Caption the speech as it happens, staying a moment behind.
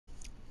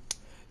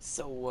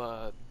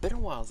Been a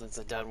while since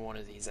I've done one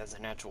of these as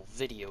an actual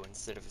video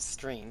instead of a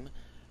stream,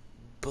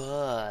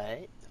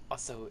 but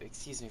also,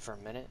 excuse me for a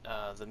minute,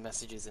 the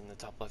message is in the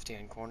top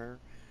left-hand corner.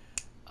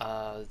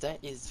 That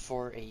is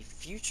for a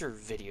future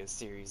video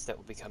series that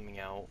will be coming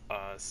out,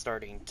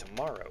 starting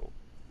tomorrow.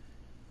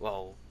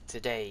 Well,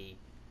 today,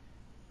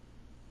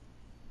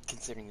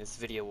 considering this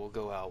video will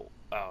go out,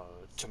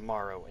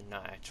 tomorrow and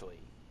not actually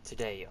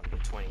today on the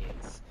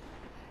 28th.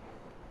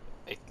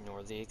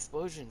 Ignore the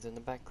explosions in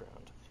the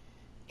background.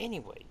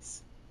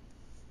 Anyways,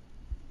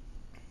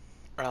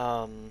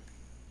 um,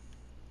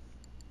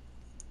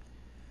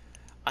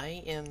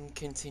 I am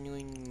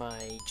continuing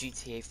my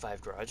GTA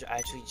 5 garage. I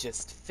actually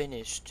just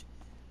finished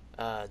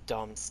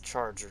Dom's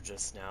Charger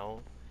just now.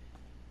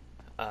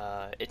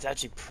 It's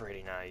actually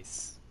pretty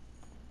nice.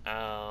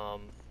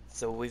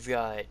 So we've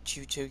got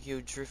two Tokyo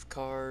Drift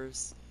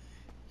cars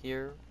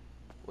here.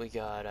 We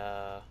got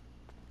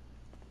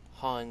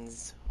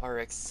Han's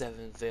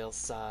RX-7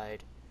 Veilside,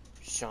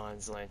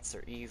 Sean's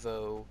Lancer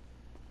Evo,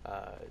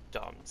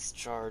 Dom's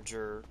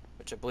Charger,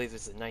 which I believe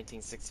is a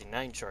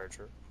 1969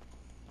 Charger.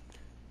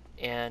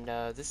 And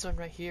this one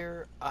right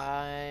here,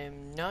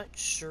 I'm not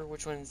sure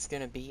which one it's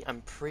gonna be.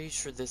 I'm pretty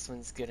sure this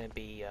one's gonna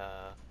be,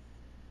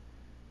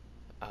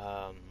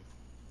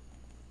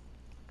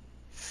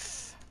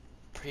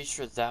 pretty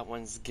sure that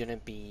one's gonna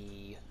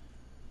be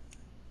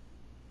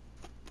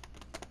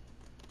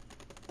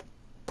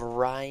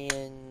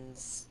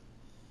Brian's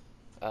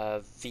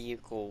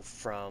vehicle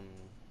from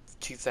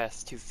Too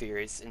Fast, Too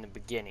Furious in the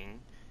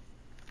beginning.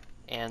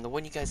 And the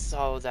one you guys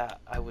saw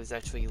that I was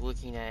actually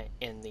looking at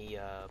in the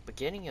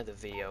beginning of the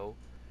video,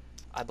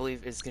 I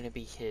believe is going to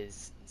be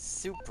his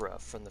Supra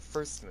from the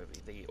first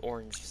movie, the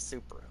orange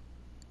Supra.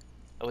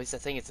 At least I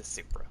think it's a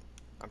Supra.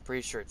 I'm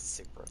pretty sure it's a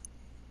Supra.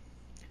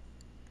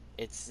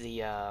 It's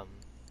the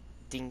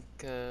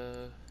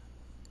Dinka...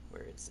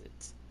 where is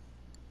it?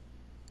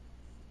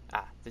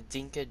 The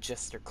Dinka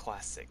Jester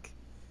Classic,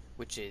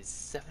 which is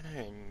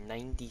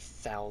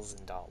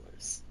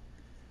 $790,000.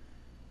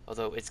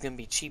 Although it's going to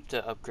be cheap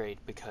to upgrade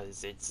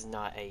because it's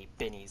not a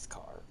Benny's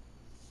car.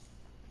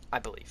 I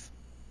believe.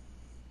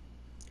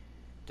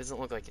 Doesn't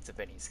look like it's a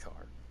Benny's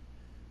car.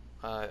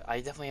 I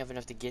definitely have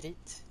enough to get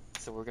it,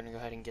 so we're going to go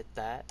ahead and get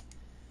that.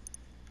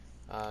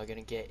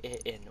 Gonna get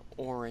it in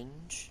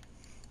orange.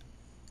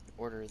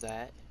 Order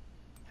that.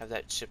 Have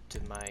that shipped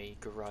to my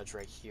garage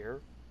right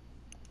here.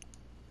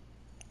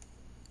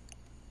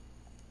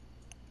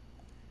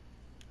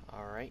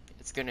 Alright,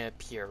 it's going to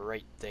appear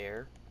right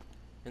there.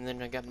 And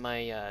then I got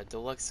my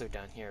Deluxo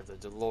down here, the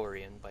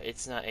DeLorean, but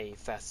it's not a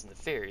Fast and the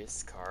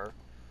Furious car,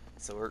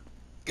 so we're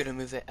gonna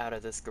move it out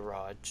of this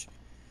garage.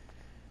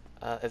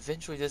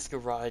 Eventually this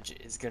garage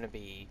is gonna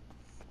be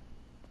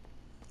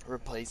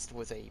replaced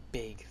with a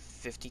big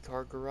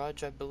 50-car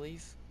garage, I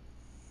believe,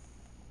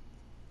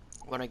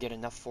 when I get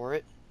enough for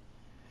it.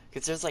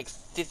 Because there's like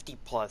 50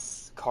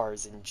 plus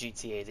cars in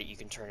GTA that you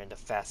can turn into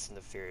Fast and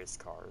the Furious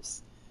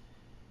cars.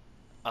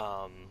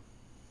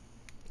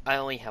 I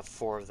only have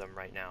 4 of them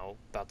right now,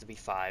 about to be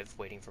 5,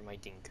 waiting for my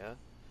Dinka.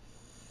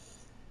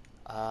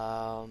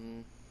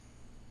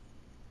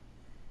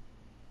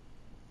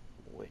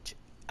 Which,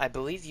 I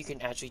believe you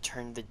can actually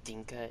turn the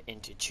Dinka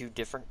into 2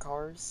 different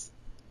cars.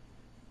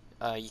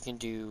 You can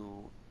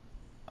do,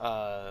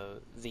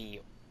 the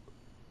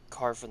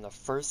car from the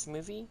first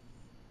movie,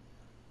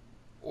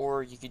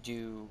 or you could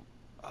do,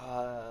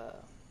 I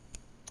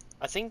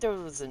think there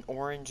was an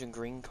orange and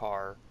green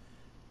car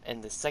in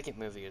the second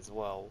movie as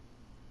well,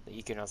 that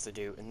you can also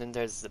do, and then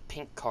there's the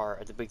pink car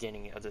at the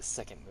beginning of the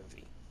second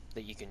movie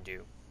that you can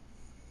do.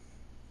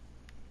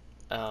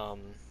 Yeah,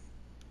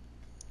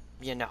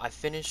 now I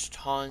finished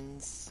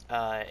Hans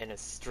in a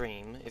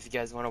stream. If you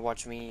guys want to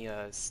watch me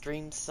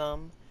stream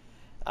some,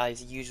 I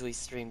usually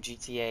stream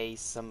GTA,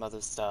 some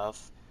other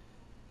stuff.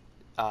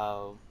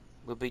 We'll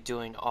be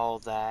doing all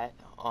that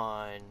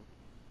on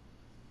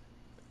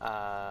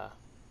we'll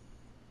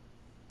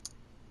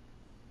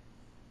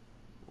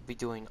be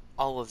doing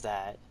all of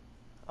that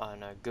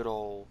on a good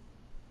old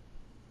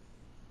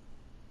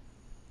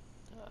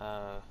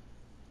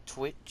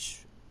Twitch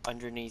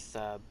underneath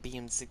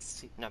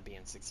BM16, not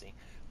BM16,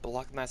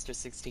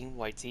 Blockmaster16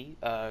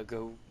 YT.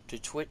 Go to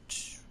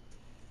Twitch.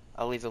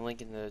 I'll leave a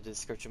link in the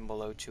description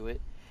below to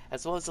it,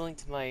 as well as a link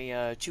to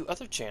my 2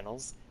 other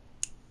channels,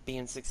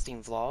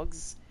 BM16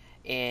 Vlogs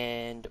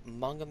and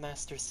Manga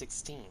Master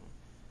 16.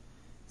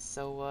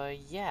 So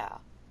yeah,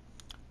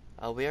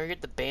 we already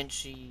get the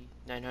Banshee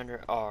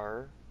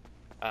 900R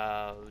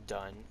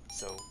done,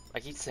 so I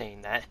keep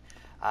saying that.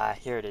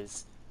 Here it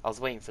is. I was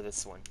waiting for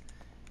this one.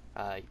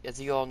 As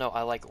you all know,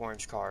 I like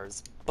orange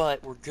cars,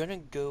 but we're gonna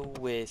go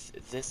with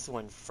this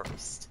one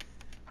first,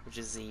 which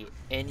is the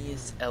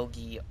Ennius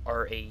Elgi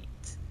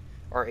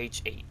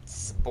RH8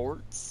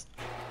 Sports,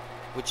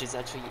 which is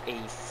actually a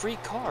free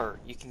car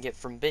you can get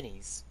from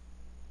Benny's.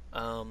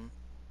 I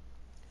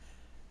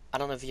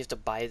don't know if you have to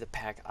buy the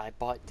pack I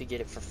bought to get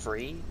it for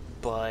free,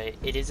 but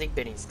it is a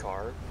Benny's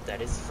car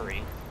that is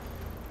free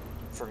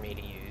for me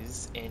to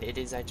use, and it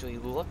is actually,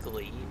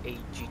 luckily, a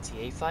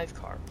GTA 5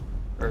 car.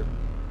 Or,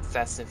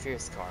 Fast and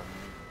Furious car.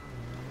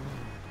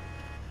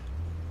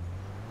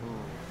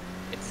 Ooh,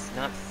 it does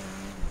not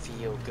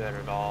feel good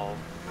at all.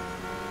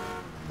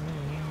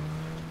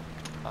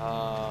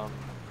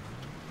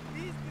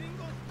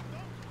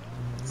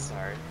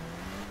 Sorry.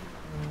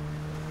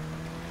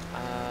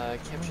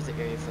 Capture the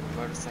area for the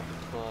motorcycle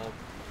club.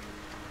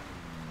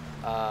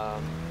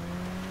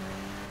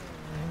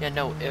 Yeah,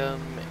 no,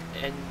 and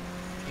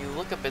if you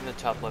look up in the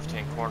top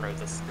left-hand corner of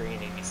the screen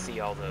and you see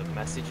all the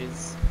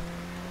messages,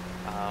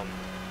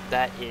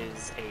 that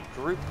is a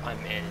group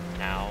I'm in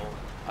now,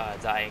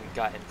 that I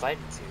got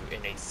invited to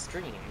in a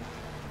stream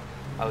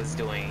I was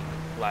doing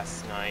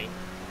last night.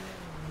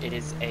 It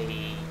is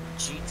a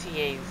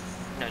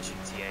not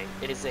GTA,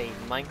 it is a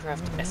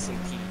Minecraft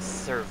SMP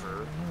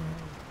server,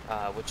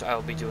 which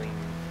I'll be doing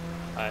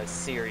a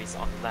series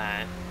on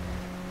that,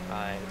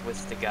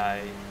 with the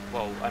guy,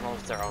 well, I don't know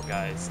if they're all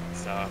guys,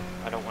 so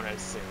I don't want to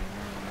assume.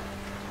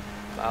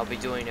 But I'll be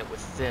doing it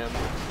with them.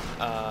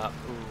 Ooh, I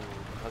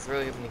was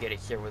really hoping to get it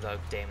here without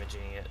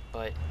damaging it,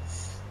 but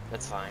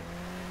that's fine.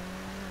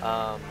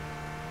 I'll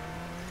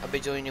be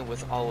doing it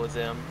with all of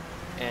them,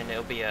 and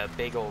it'll be a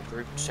big old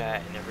group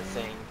chat and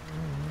everything.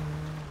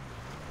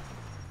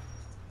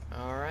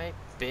 Alright,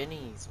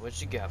 Benny's,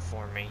 what you got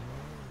for me?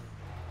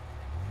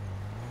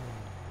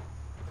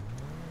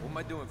 What am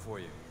I doing for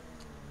you?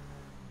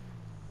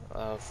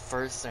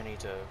 First I need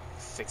to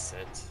fix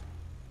it.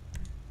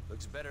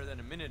 Looks better than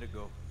a minute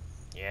ago.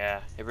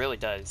 Yeah, it really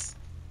does.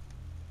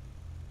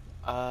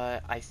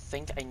 I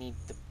think I need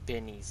the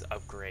Benny's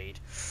upgrade.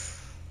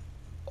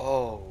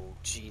 Oh,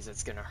 jeez,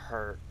 it's gonna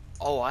hurt.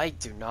 Oh, I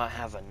do not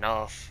have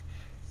enough.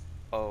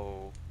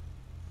 Oh.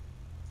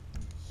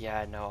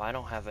 Yeah, no, I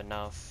don't have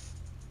enough.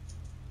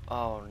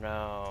 Oh,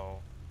 no.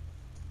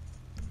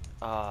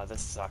 Ah,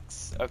 this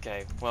sucks.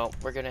 Okay, well,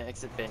 we're gonna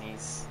exit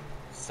Benny's,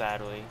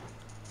 sadly.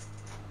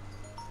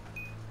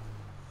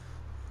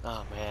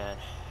 Oh, man.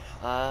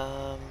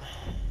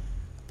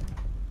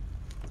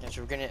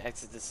 Actually, we're gonna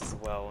exit this as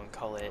well and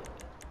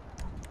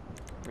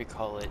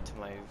recall it to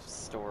my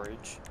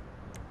storage.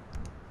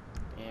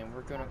 And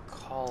we're gonna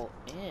call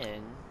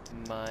in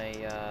my,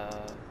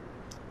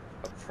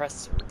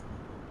 oppressor.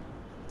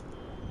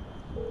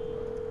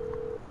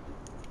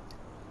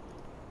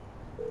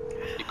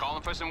 You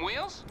calling for some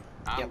wheels?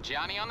 I'm Yep.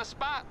 Johnny on the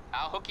spot.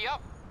 I'll hook you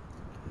up.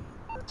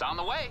 It's on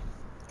the way.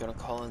 Gonna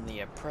call in the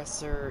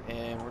oppressor,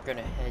 and we're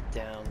gonna head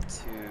down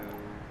to...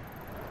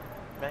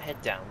 Not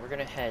head down, we're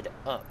gonna head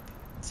up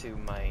to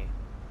my,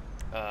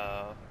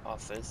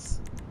 office.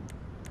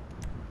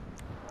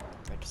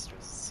 Register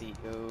as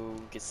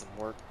CEO, get some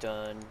work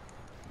done.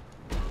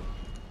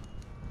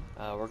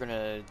 We're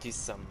gonna do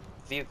some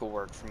vehicle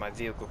work for my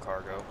vehicle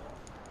cargo.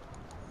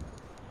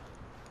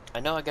 I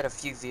know I got a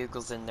few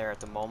vehicles in there at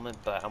the moment,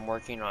 but I'm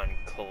working on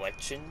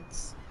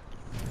collections,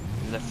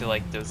 because I feel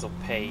like those will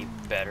pay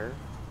better.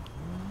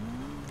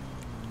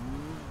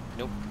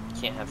 Nope,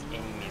 can't have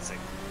any music.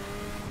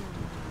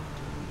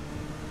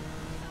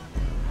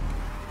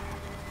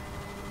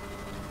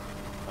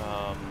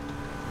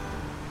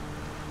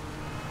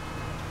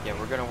 Yeah,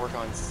 we're gonna work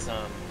on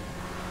some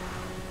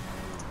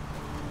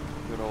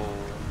good old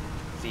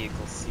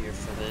vehicles here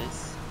for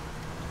this.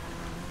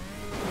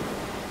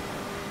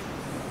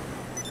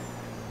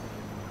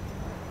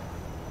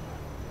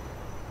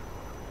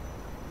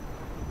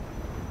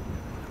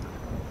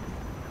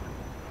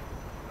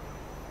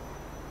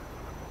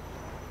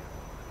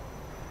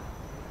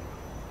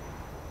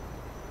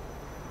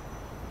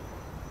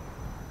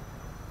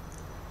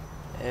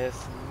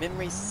 If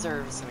memory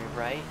serves me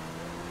right,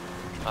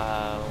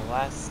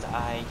 last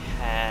I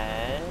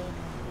had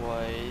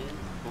was...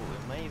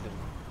 Ooh, am I even...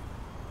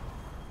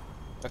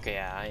 Okay,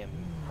 yeah, I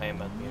am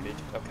unmuted.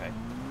 Okay.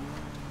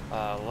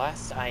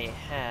 Last I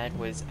had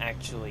was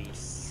actually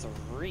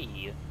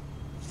 3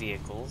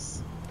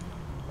 vehicles.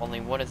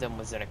 Only one of them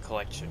was in a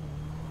collection.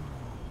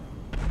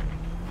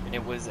 And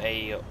it was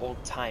a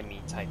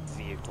old-timey type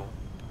vehicle.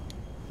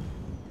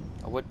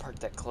 I would park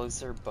that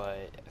closer,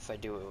 but if I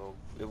do,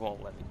 it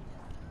won't let me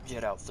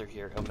get out through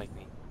here. It'll make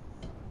me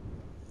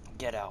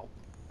get out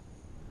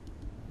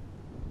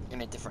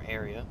in a different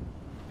area.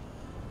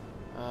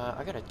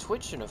 I got a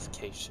Twitch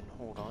notification.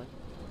 Hold on.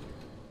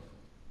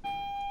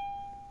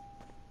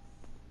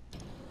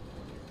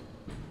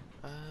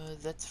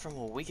 That's from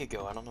a week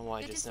ago. I don't know why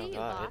I just now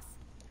got it.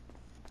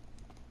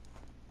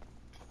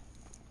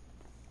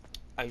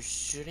 I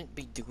shouldn't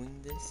be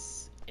doing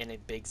this in a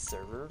big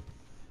server,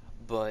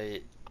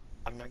 but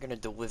I'm not gonna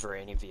deliver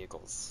any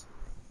vehicles.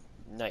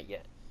 Not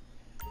yet.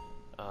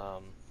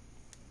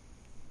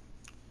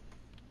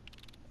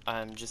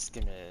 I'm just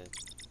gonna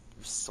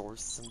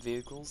source some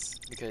vehicles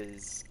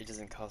because it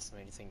doesn't cost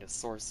me anything to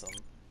source them.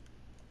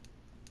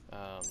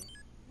 No,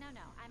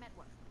 I'm at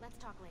work. Let's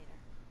talk later.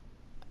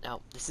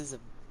 Now, this is a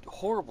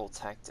horrible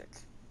tactic,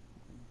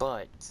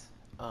 but,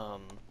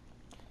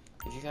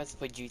 if you guys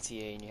play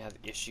GTA and you have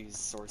issues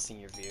sourcing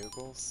your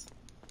vehicles,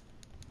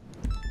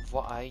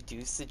 what I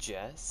do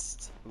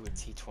suggest, ooh, a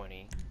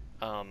T20,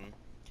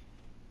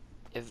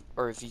 if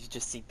you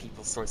just see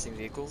people sourcing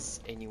vehicles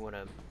and you want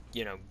to,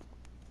 you know,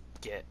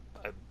 get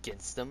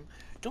against them,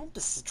 don't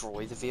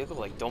destroy the vehicle,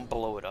 like don't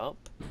blow it up.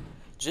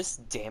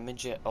 Just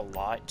damage it a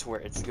lot to where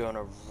it's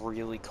gonna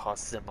really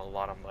cost them a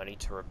lot of money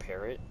to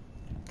repair it,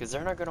 because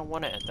they're not gonna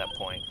want it at that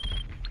point.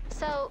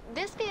 So,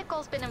 this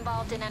vehicle's been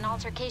involved in an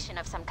altercation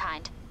of some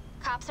kind.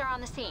 Cops are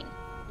on the scene.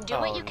 Do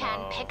what Oh, you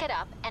can, no. pick it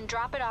up, and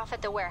drop it off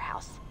at the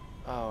warehouse.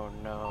 Oh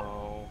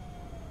no.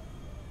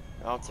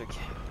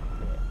 Altercation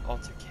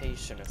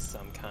of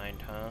some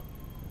kind, huh?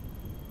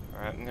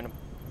 Alright, I'm gonna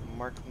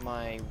mark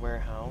my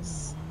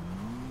warehouse.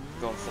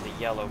 Going for the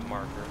yellow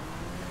marker.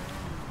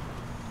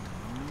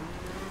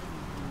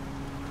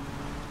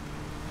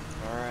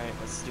 Alright,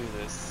 let's do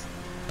this.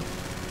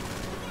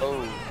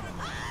 Oh.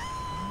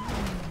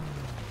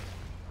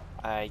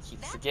 I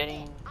keep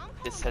forgetting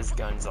this has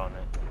guns on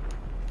it.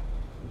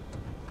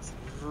 This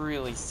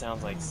really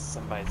sounds like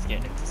somebody's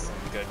getting into some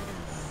good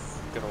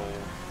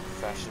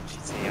old-fashioned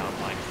GTA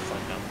Online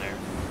fun down there.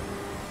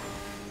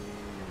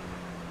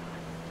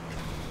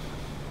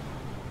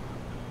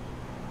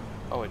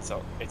 Oh, it's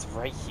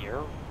right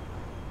here?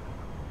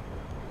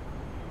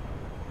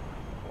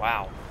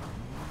 Wow.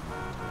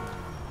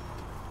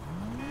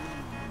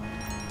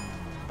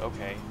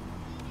 Okay.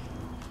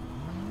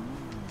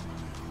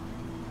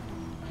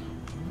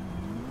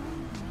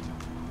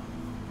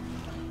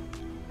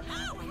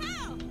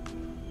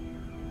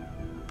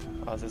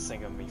 Oh, this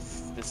ain't gonna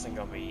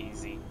be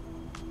easy.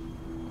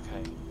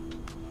 Okay.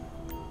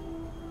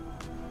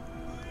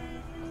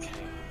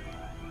 Okay.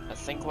 I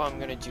think what I'm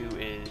gonna do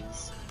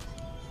is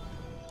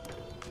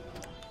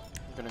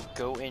I'm gonna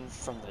go in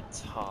from the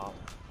top,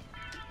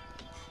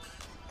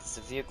 because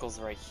the vehicle's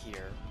right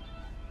here.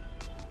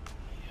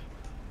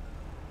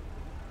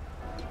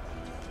 Yep.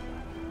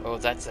 Oh,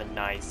 that's a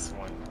nice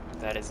one.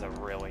 That is a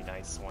really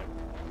nice one.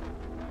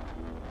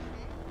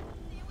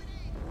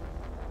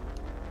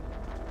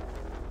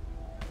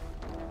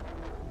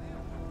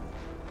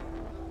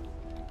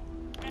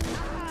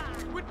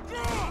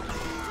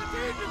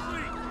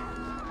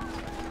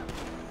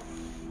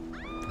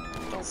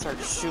 Don't start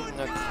shooting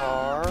the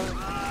car.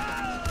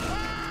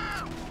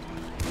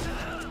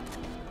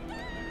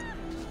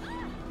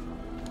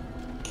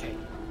 Okay,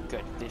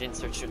 good. They didn't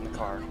start shooting the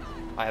car.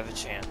 I have a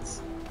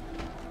chance.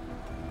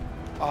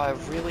 Oh, I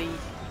really?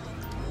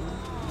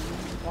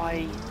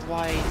 Why?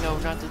 No,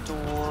 not the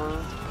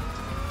door.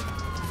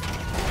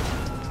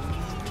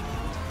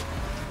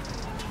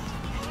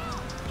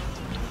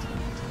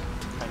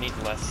 I need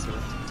Lester.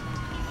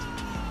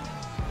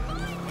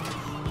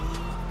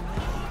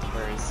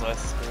 Where is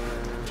Lester?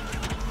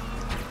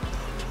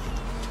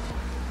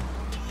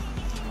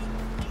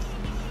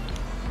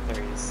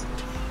 There he is.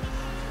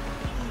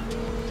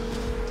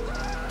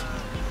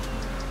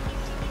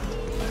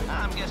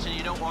 I'm guessing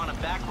you don't want a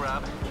back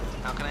rub.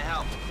 How can I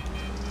help?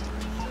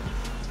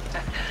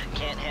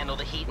 Can't handle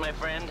the heat, my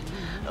friend?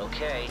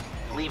 Okay,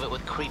 leave it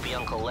with creepy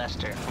Uncle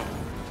Lester.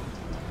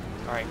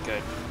 Alright,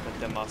 good. Put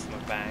them off my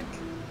back.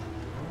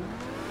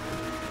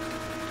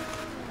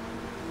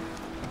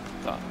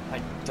 I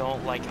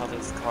don't like how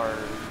this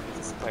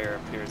player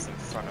appears in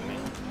front of me.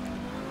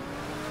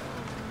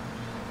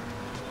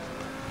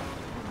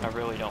 I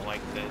really don't like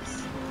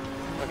this.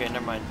 Okay,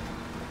 never mind.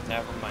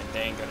 Never mind,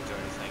 they ain't gonna do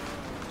anything.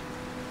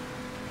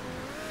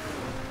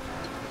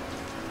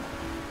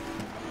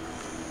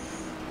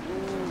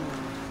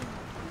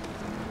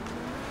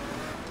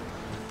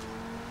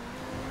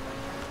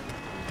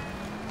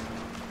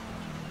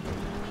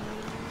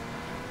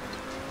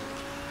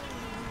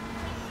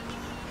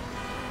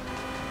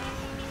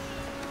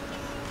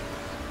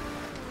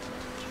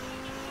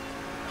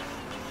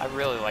 I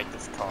really like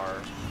this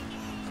car.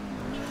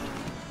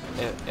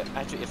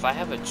 Actually, if I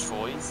have a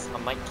choice, I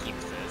might keep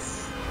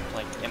this.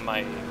 Like,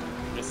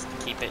 just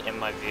keep it in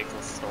my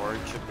vehicle storage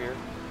up here.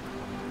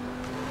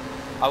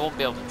 I won't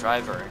be able to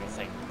drive or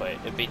anything, but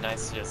it'd be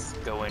nice to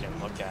just go in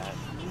and look at.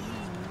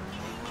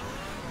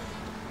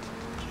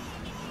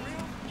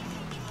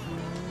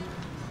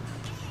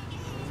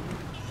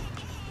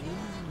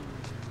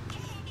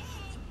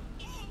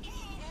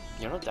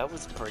 You know, that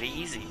was pretty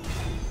easy.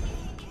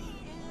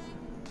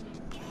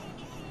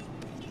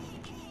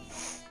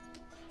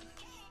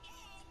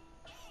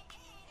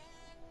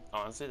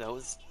 Honestly, that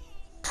was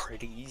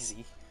pretty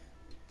easy.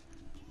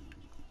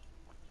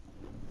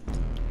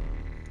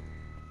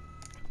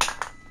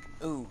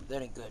 Ooh,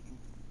 that ain't good.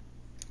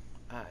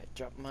 Alright,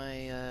 drop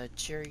my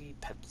cherry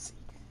Pepsi.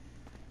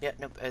 Yeah,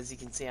 nope, as you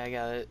can see I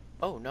got...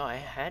 Oh, no, I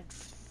had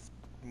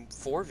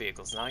 4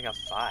 vehicles, now I got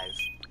 5.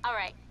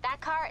 Alright,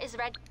 that car is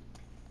red.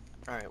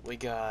 Alright, we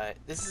got...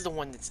 This is the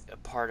one that's a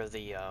part of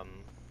the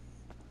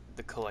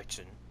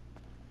collection.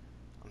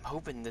 I'm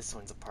hoping this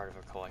one's a part of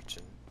a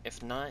collection.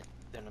 If not,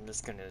 then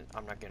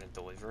I'm not gonna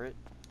deliver it.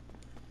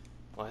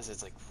 Unless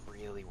it's like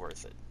really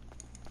worth it.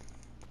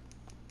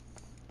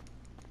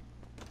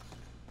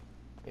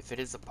 If it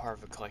is a part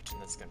of a collection,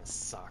 that's gonna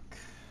suck.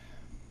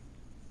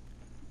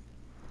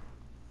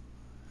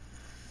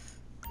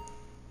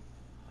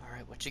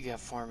 Alright, what you got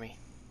for me?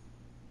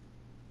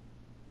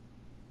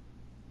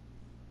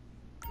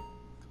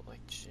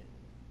 Collection.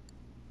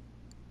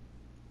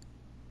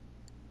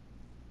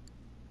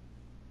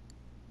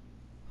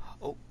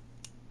 Oh,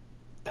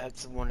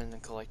 that's one in the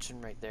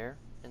collection right there.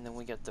 And then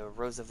we got the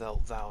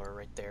Roosevelt Valor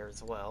right there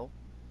as well.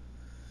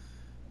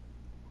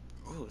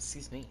 Oh,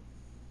 excuse me.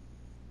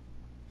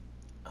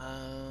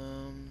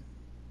 I'm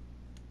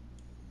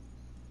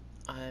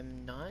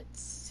not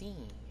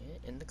seeing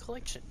it in the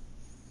collection.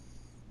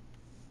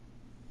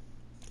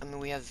 I mean,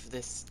 we have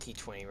this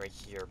T20 right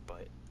here,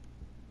 but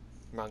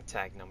wrong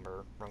tag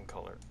number, wrong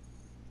color.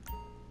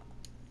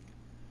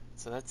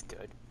 So that's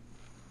good.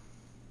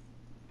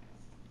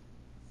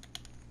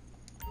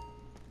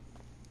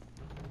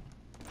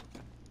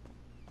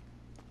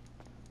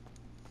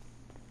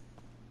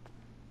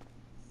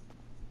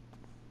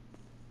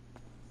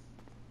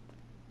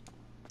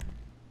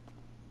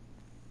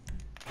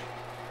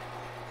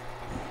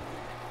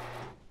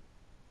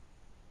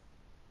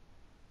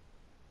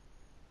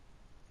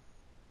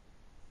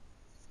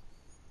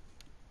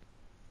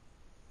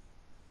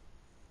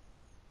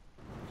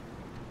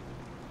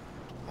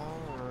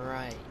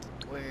 Alright,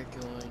 we're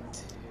going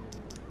to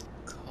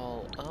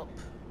call up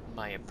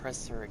my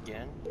oppressor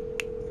again.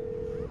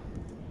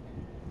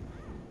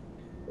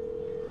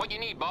 What you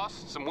need,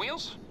 boss? Some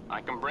wheels?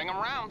 I can bring them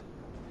around.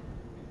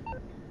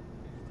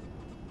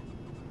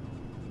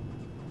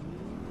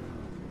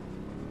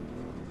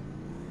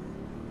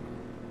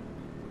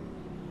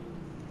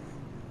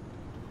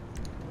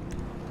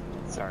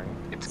 Sorry,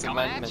 It's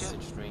somebody coming at ya.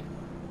 messaged me.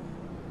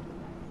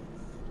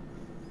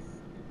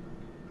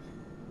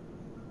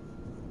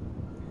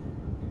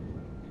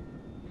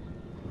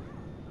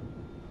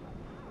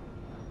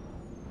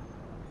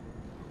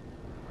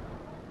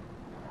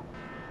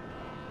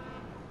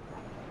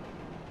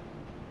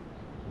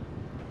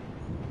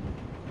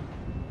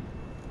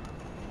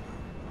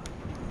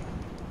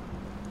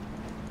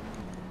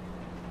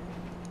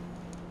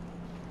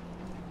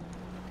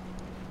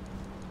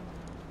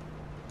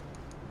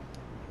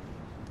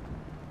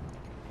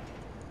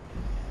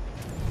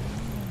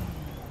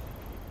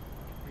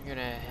 We're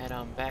gonna head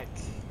on back.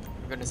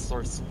 We're gonna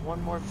source one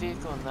more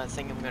vehicle, and that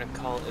thing I'm gonna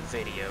call it a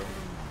video.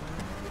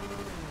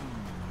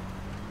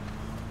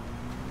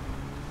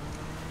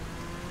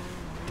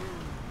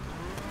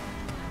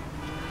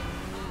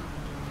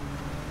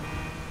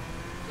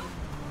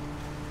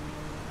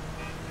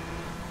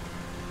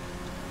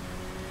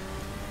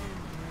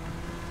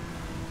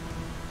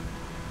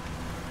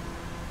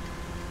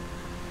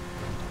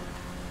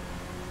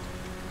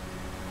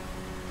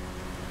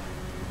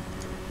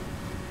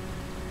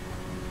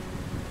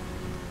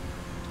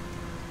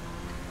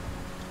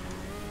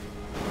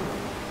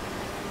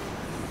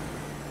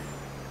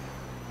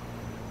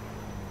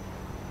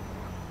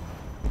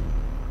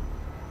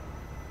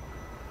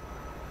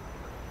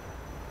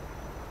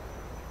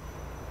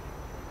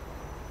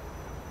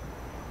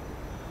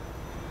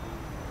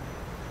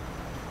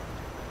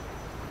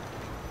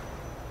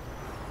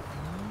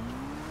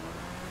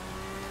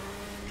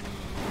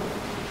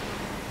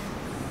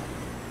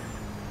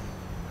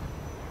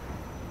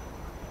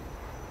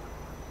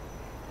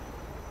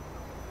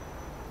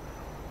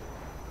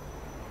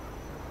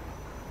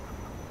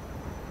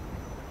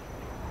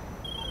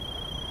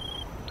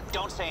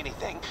 Don't say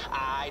anything.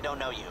 I don't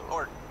know you.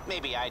 Or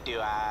maybe I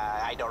do.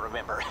 I don't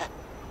remember.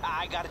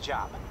 I got a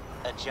job.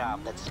 A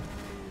job that's...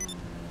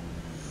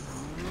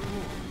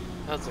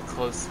 That was a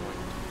close one.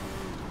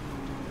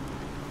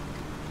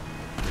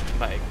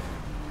 But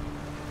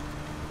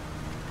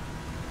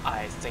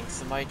I think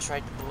somebody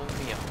tried to blow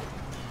me up.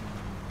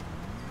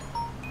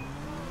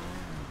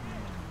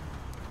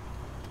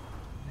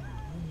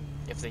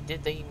 If they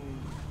did, they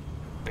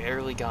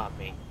barely got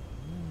me.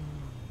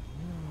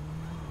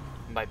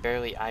 And by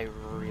barely, I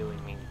really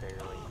mean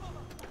barely.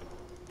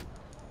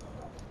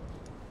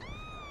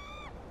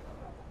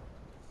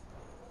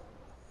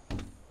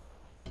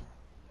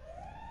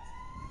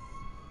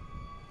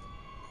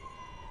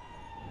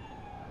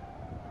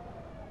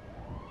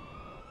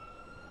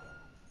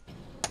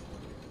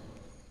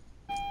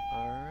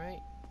 Alright.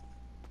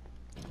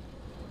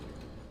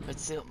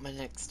 Let's see what my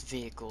next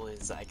vehicle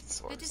is I can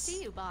source. Good to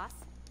see you, boss.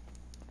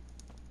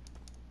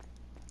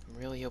 I'm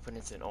really hoping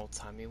it's an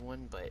old-timey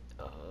one, but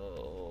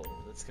oh,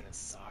 that's gonna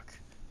suck.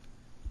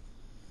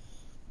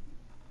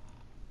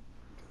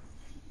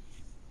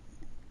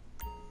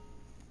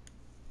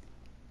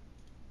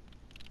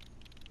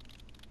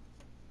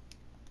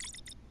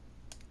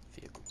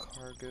 Vehicle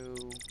cargo.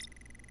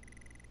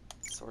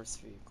 Source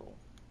vehicle.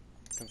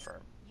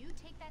 Confirm. You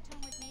take that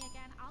tone with me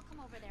again, I'll come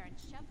over there and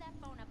shove that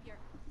phone up your...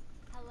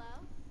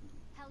 Hello?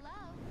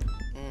 Hello?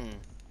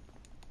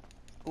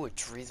 Ooh, a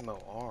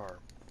Turismo R.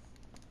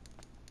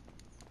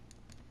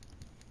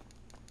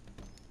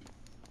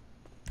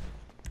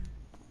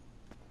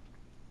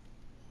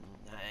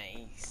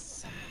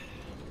 Nice.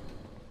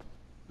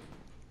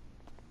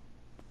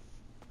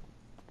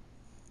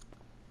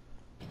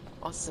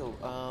 Also,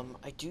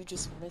 I do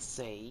just want to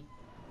say,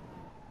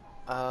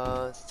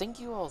 thank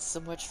you all so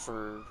much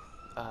for,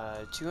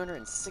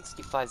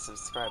 265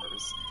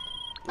 subscribers.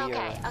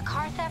 Okay, a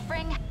car theft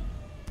ring?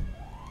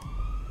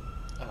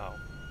 Oh.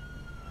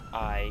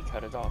 I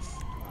cut it off.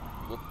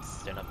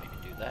 Whoops, did not mean to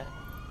do that.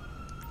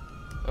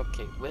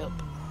 Okay, well.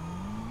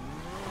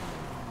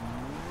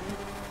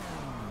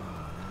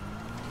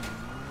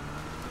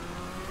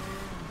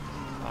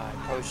 I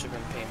probably should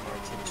have been paying more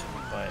attention,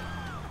 but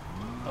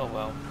oh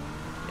well,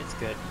 it's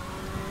good.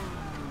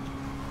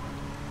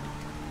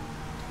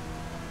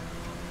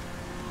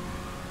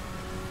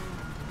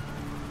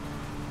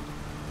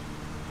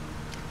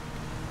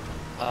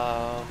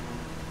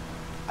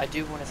 I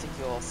do want to thank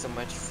you all so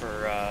much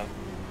for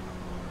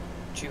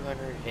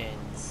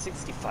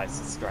 265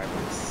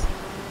 subscribers.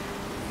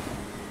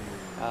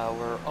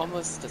 We're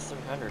almost to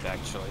 300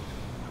 actually.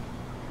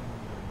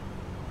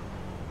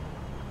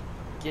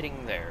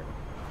 Getting there.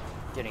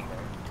 Getting there.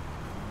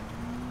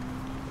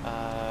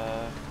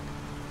 I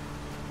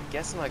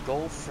guess my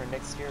goal for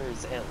next year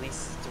is at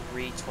least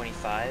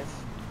 325.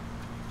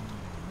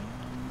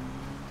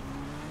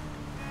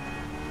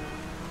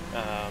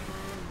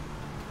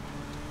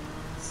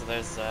 So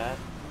there's that.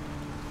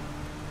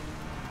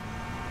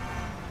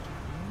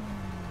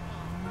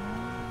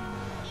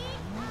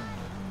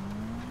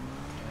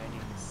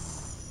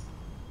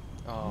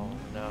 Oh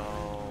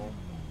no.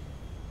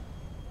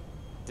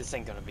 This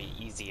ain't gonna be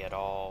easy at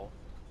all.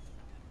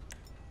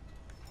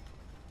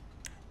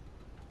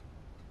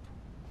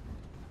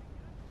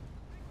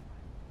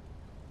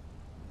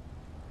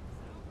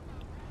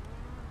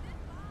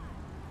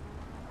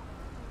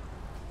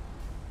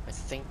 I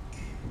think...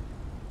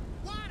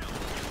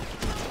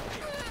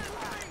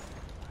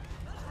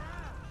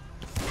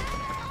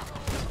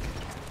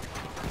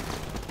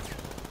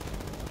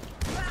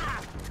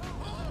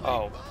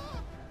 Oh.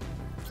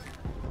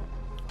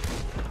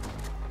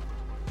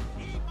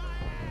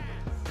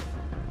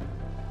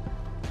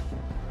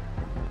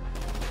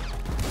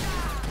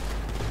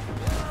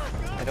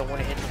 I don't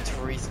want to hit the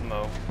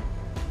Turismo.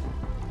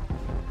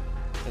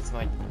 That's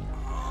my...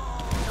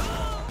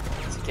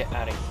 to get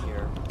out of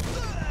here.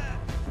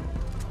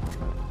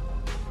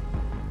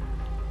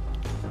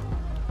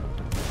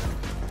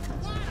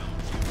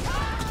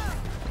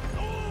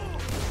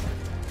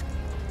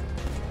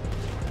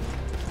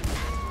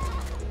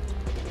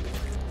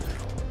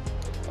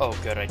 Oh,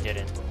 good, I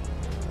didn't.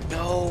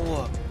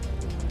 No!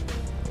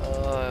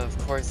 Of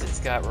course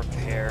it's got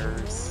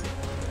repairs.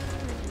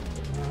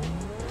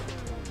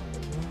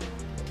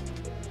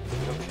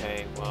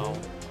 Okay, well,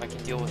 I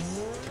can deal with...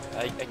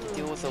 I can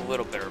deal with a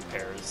little bit of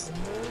repairs.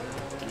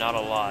 But not a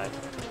lot.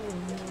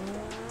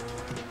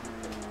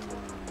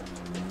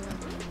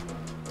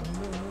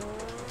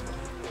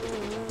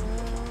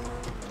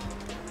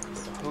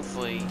 So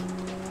hopefully,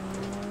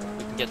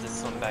 we can get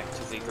this one back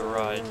to the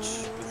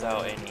garage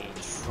without any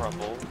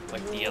trouble,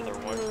 like the other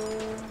one.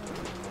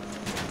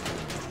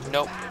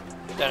 Nope,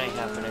 that ain't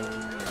happening.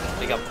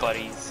 They got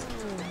buddies.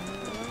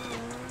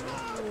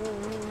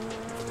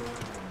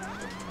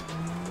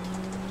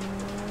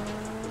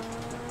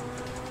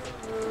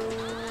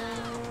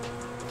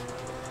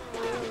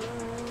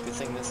 Good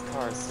thing this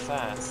car is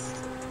fast.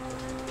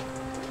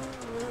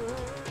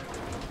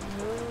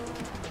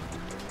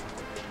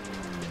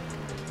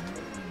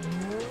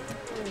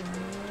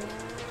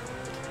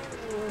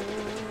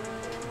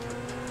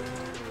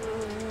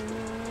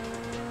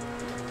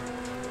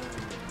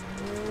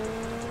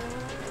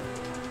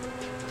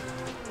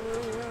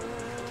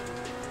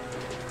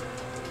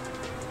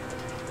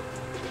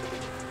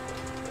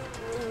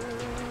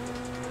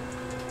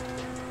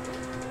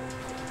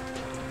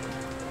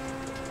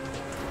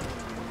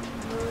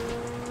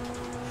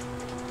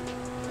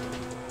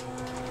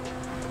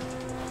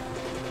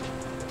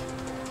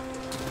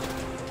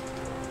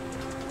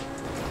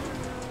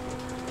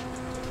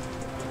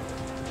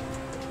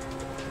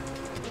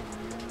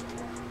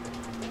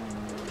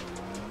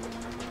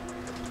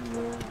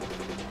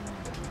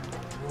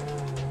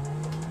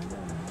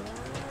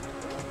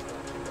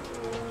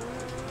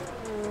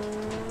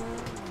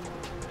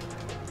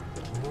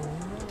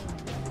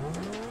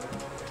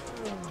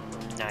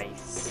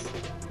 Nice.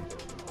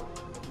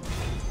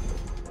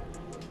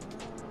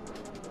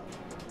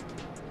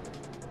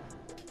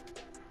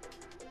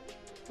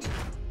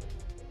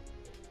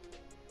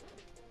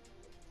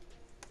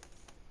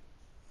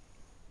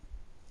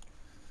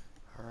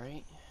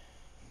 Alright.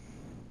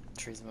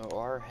 Turismo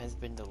R has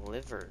been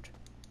delivered.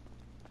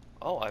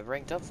 Oh, I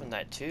ranked up from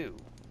that too.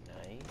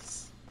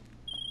 Nice.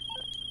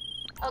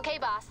 Okay,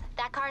 boss.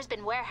 That car's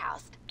been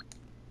warehoused.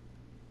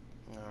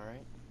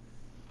 Alright.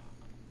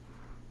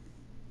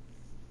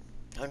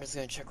 I'm just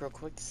gonna check real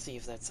quick to see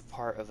if that's a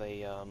part of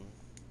a,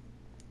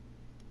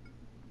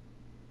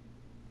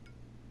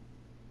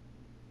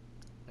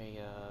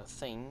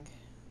 thing.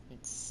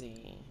 Let's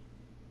see.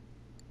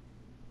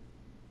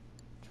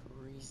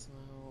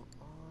 Turismo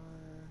R.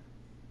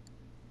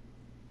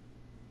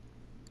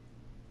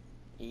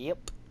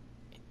 Yep.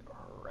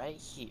 Right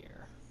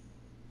here.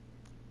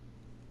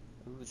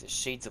 Ooh, the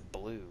shades of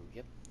blue.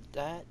 Yep,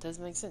 that does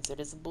make sense. It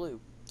is a blue.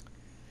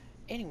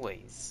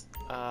 Anyways,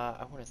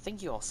 I want to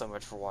thank you all so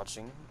much for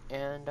watching,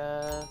 and,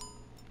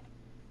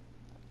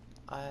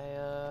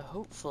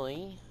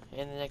 hopefully,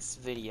 in the next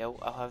video,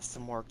 I'll have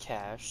some more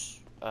cash.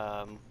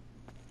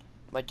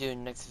 Might do the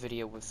next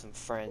video with some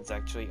friends,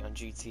 actually, on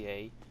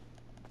GTA.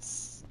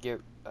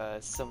 get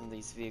some of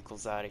these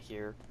vehicles out of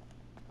here.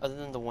 Other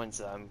than the ones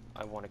that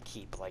I want to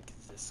keep, like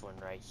this one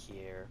right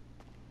here.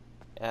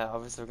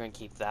 Obviously, we're going to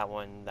keep that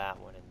one, and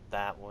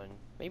that one.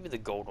 Maybe the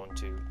gold one,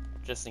 too,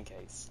 just in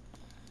case.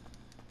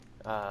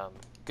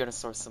 Gonna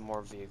source some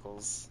more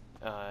vehicles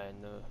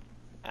in the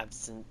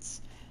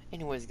absence.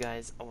 Anyways,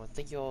 guys, I want to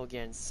thank you all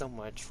again so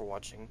much for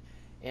watching.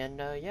 And,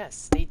 yeah,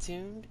 stay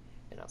tuned,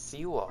 and I'll see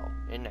you all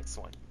in the next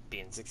one.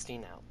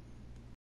 BN16 out.